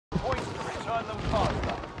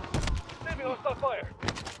fire.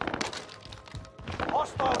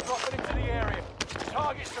 Hostile dropping into the area.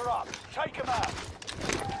 Targets are up. Take them out.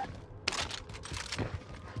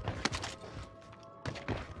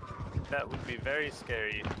 That would be very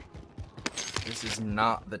scary. This is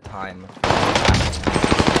not the time. Heavy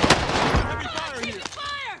fire here.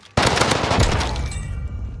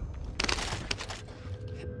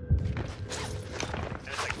 And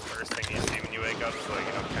it's like the first thing you see when you wake up is like,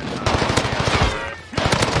 catch on.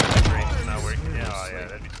 Brain's not working. Yeah, oh, yeah,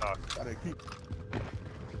 that'd be tough. Gotta keep.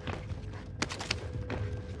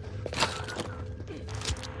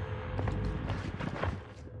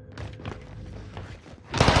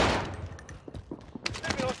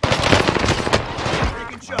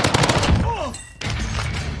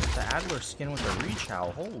 The Adler skin with a reach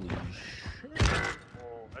out. Holy shit.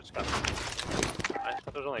 Oh, I just got. I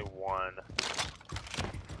thought there was only one.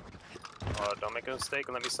 Oh, don't make a mistake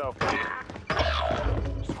and let me self-play.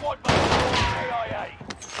 Squad mates KIA.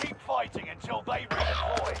 Keep fighting until they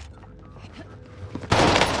redeploy.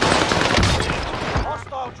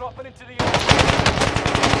 Hostile dropping into the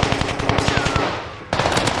area.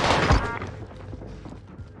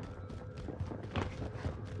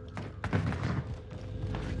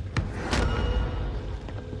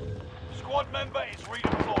 Squad member is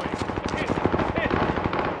redeployed. Hit.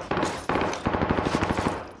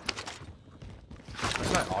 Why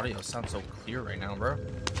does my audio sound so clear right now, bro?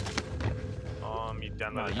 You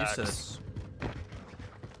done Not the used to hacks. this.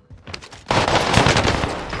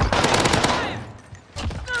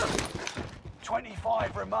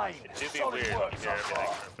 25 remain. It do be Solid weird when work you so hear everything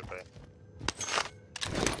far. perfectly.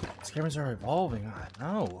 These cameras are evolving. I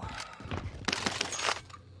know.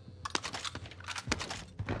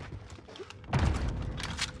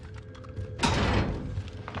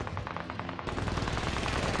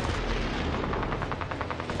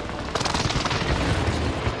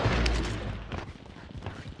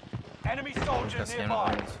 Enemy Got soldiers scanned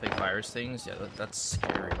nearby. on these fake virus things. Yeah, that's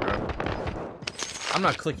scary, bro. I'm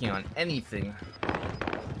not clicking on anything.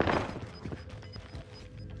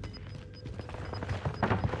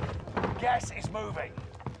 Gas is moving.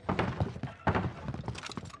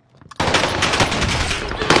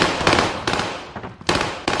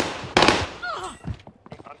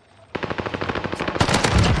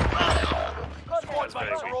 Squad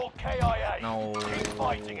mates are all KIA. No, Keep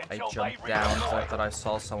fighting I until jumped they down because I redeploy. thought I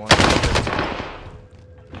saw someone.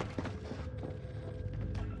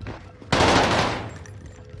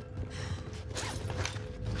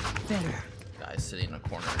 There. Guys sitting in a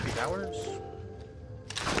corner of towers.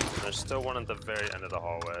 There's still one at the very end of the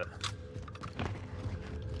hallway.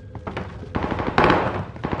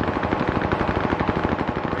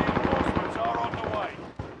 Reinforcements are on the way.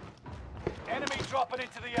 Enemy dropping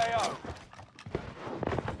into the AO.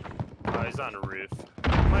 Oh, he's on the roof.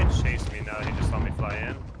 He might chase me now. He just saw me fly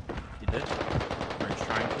in. He did? Or he's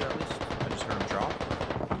trying to at least. I just heard him drop.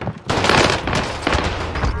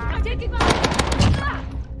 I'm taking fire!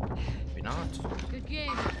 Maybe not. Good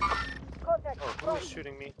game. Oh, who is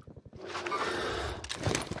shooting me?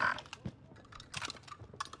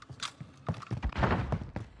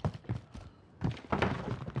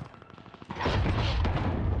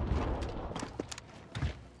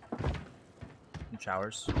 In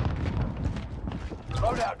showers.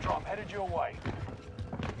 Loadout drop headed your way.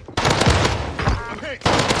 I'm hit.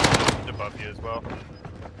 He's above you as well.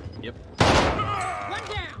 Yep. One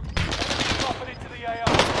down. Dropping into the AO.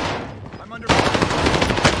 I'm under fire.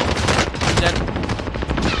 Dead.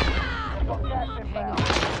 Got gas inbound.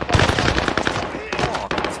 Oh,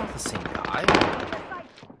 that's not the same guy.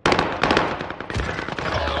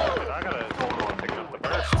 Oh, I gotta pick up the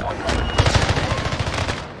burst.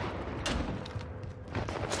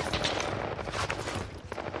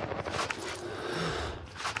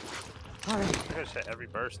 I gotta hit every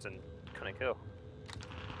burst and couldn't kill.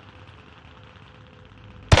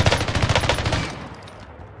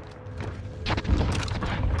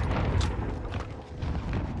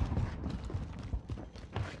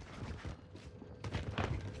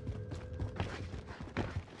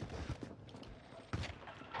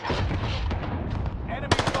 Enemy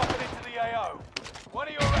dropping into the AO. One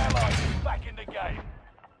of your allies is back in the game.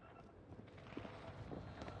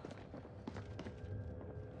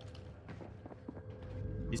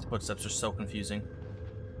 These footsteps are so confusing.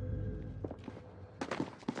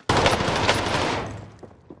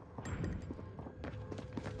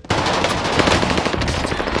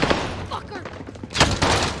 Fucker.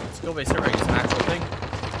 Skill base hit rate is an actual thing.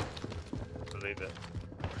 Believe it.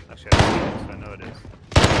 Actually, I know it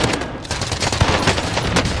is.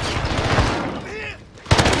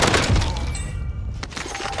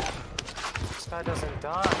 This guy doesn't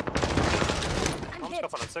die. I'm hit.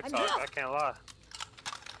 scuffing on 6 I'm hit. I can't lie.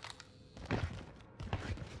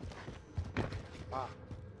 Wow.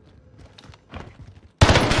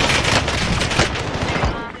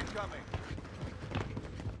 Incoming.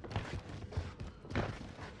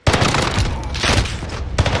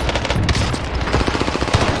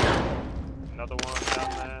 Another one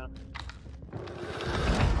down there.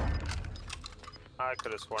 I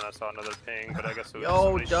could have sworn I saw another ping, but I guess it was Yo,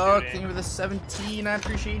 somebody Doug, shooting. thank you for the 17. I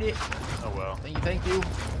appreciate it. Oh well. Thank you, thank you.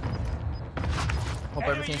 Hope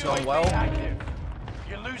Enemy everything's going UAV well. active.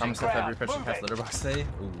 You're losing Promise that ground. every person Move has it. litter box today.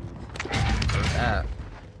 Ooh. Heard that.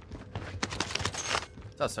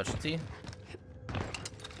 Is that a specialty?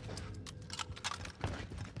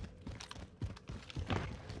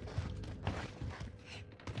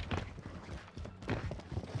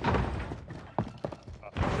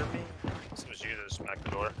 Hear me? This was you that just smacked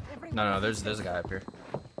the door. No, there's a guy up here.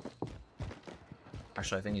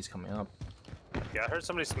 Actually, I think he's coming up. Yeah, I heard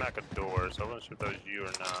somebody smack a door, so I wasn't sure if that was you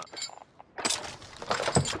or not.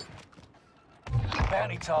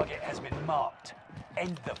 Bounty target has been marked.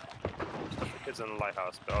 End them. The kids in the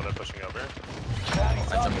lighthouse. Oh, they're pushing over. Bounty I jump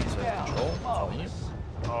target into down. control. That's all you need.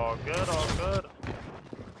 Marvelous. All good, all good.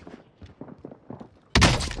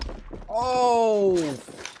 Oh,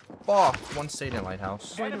 fuck. One stayed in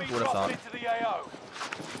lighthouse. Would Enemy have dropped thought. into the AO.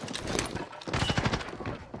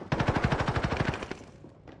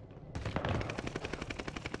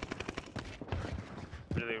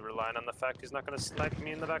 Really relying on the fact he's not going to snipe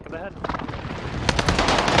me in the back of the head.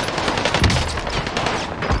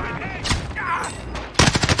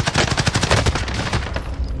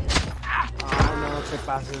 No te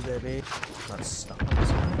pases de ver. That's stuck on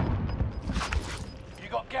this guy. You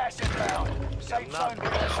got gas inbound. Safe I'm not zone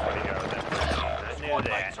going to close. shoot you out there. I knew Squad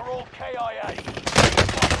that. mates are all KIA.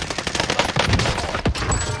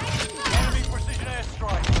 Enemy precision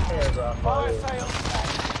airstrike. Fire sales tax.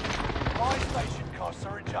 Fire station costs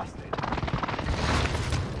are adjusted.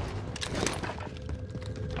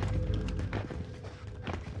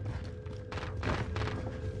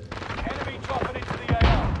 Enemy dropping into the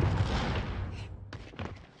AO.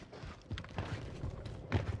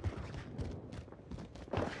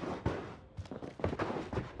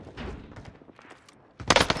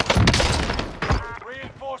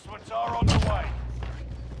 Reinforcements are on the way.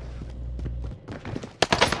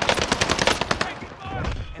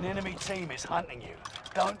 An enemy team is hunting you.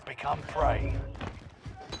 Don't become prey.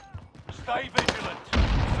 Stay vigilant.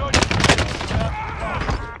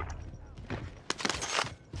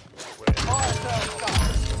 Fire sales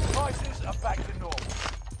done. Prices are back to normal.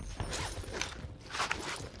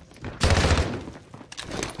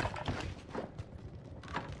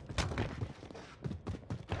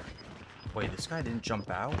 Wait, this guy didn't jump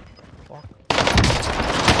out? Fuck.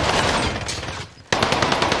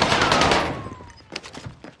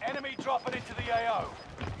 Enemy dropping into the AO.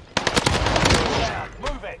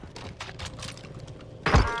 Move it.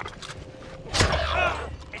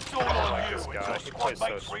 It's all on you This until guy, he squad plays so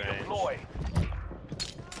mates strange. redeploy.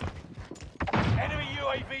 Enemy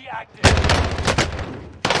UAV active.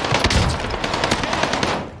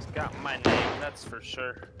 He's got my name, that's for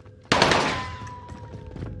sure.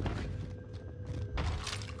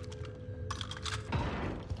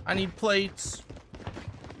 I need plates.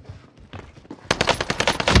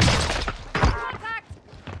 Contact!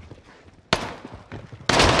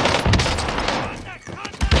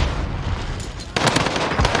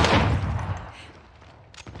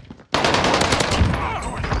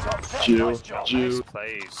 Top 10, nice job. Nice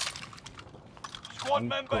plays. Squad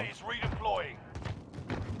member is redeploying.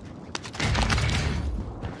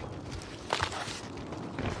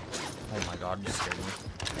 Oh my god, you scared me.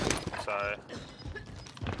 Sorry.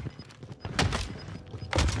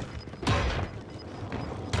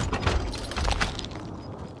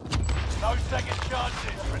 No second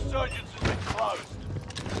chances. Resurgence has been closed.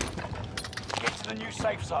 Get to the new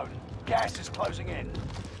safe zone. Gas is closing in.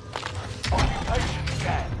 Occupation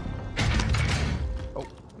scan. Oh,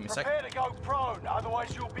 give me a sec. Prepare to go prone,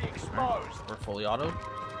 otherwise you'll be exposed. We're fully autoed.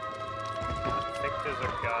 I think there's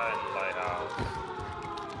a guy in the lighthouse.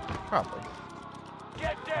 Probably.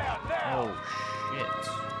 Get down now. Oh shit.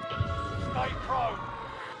 Stay prone.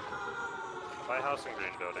 Lighthouse and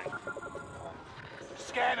green building.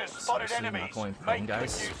 Scanners spotted Seriously, not enemies. going prone, Make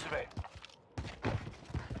guys? good use of it.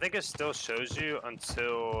 I think it still shows you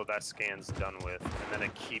until that scan's done with, and then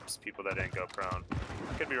it keeps people that didn't go prone.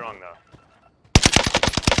 Could be wrong though.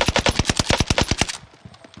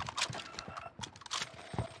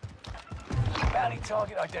 Bounty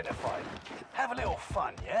target identified. Have a little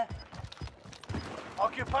fun, yeah?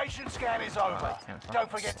 Occupation scan is over. I can't Don't fucking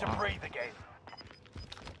forget to stop. breathe again.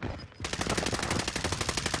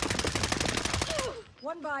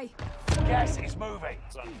 One by. Gas is moving.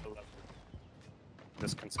 It's on the left.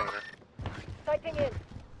 This container. Sighting in.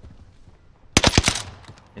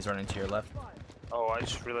 He's running to your left. Oh, I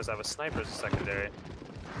just realized I have a sniper as a secondary.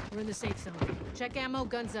 We're in the safe zone. Check ammo,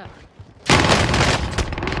 guns up.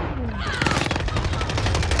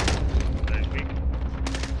 Very weak.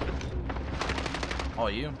 Oh,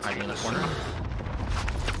 you hiding in the corner.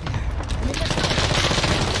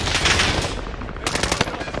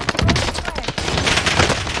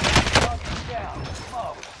 Target's down.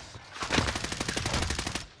 Marvelous.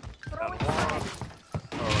 Down one.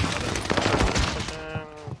 Oh, another pushing.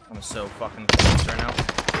 I'm so fucking close right now.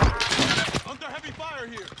 Under heavy fire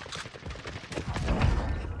here.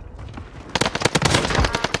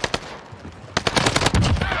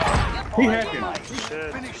 He hacking.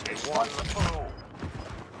 Shit. Finish this once and for all.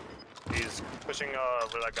 He's pushing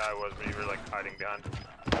where that guy was, where you were like hiding behind.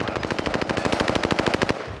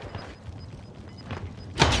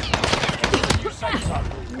 You safe zone.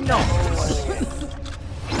 No.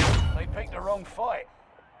 They picked the wrong fight.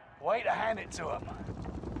 Way to hand it to them.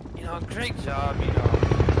 You know, great job. You know,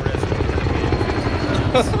 risking